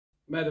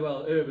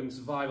M.U.S.T.N.T urban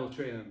survival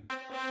training.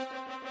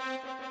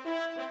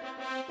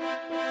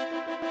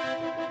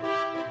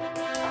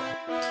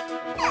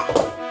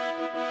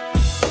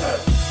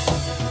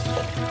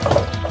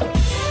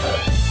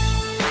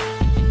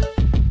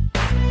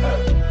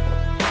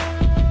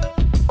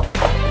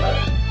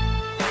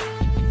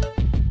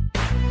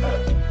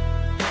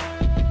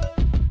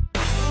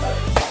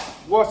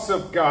 What's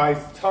up guys,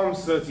 Tom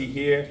Sooty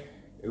here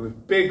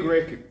with Big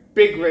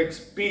Rick's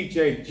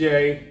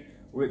BJJ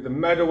with the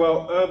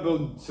M.U.S.T.N.T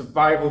Urban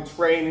Survival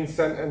Training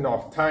Centre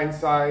North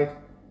Tyneside,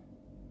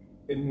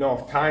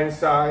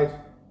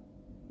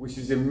 which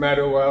is in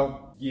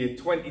Meadowell, year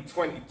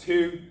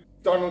 2022.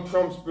 Donald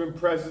Trump's been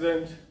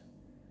president,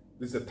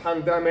 there's a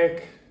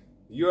pandemic,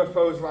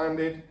 UFOs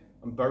landed,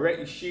 and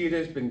Barretti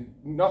Sheeter's been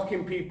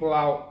knocking people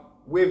out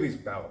with his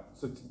belt.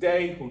 So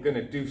today we're going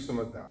to do some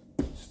of that.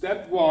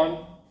 Step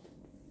one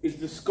is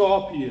the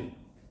scorpion.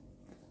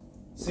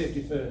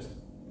 Safety first.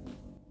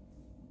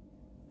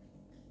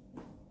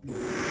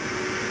 Scorpion.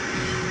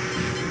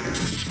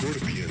 Get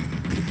over here!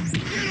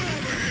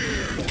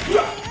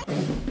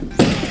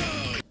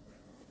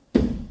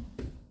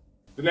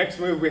 The next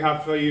move we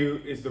have for you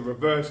is the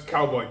reverse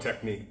cowboy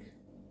technique.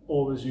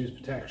 Always use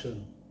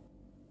protection.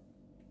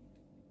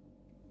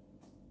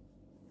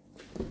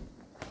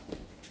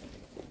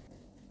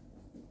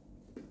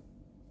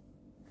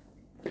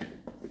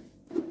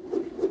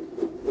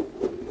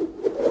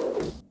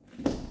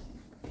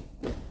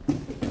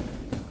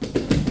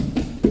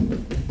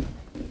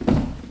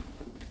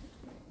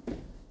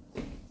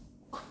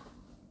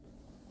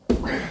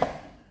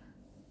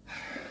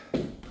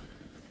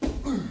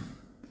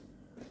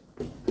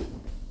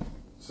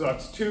 So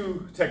that's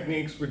two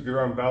techniques with your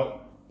own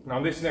belt.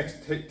 Now this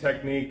next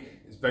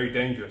technique is very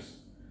dangerous.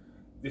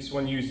 This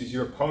one uses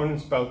your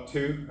opponent's belt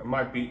too. It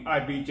might be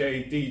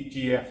IBJ,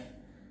 DGF,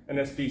 and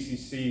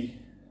SBCC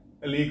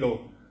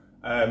illegal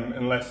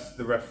unless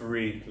the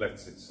referee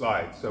lets it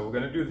slide. So we're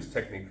going to do this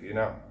technique for you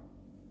now.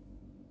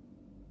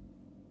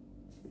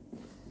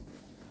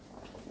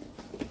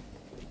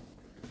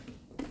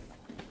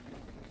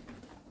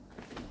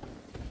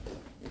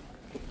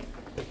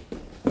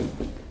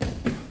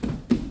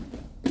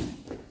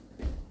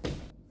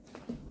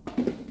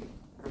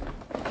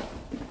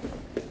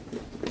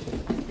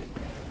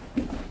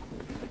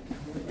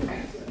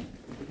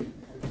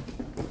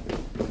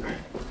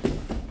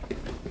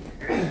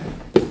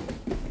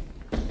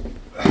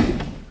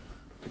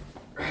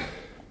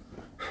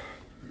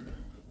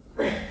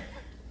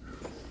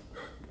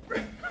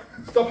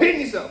 Stop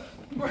hitting yourself!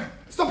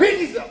 Stop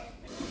hitting yourself!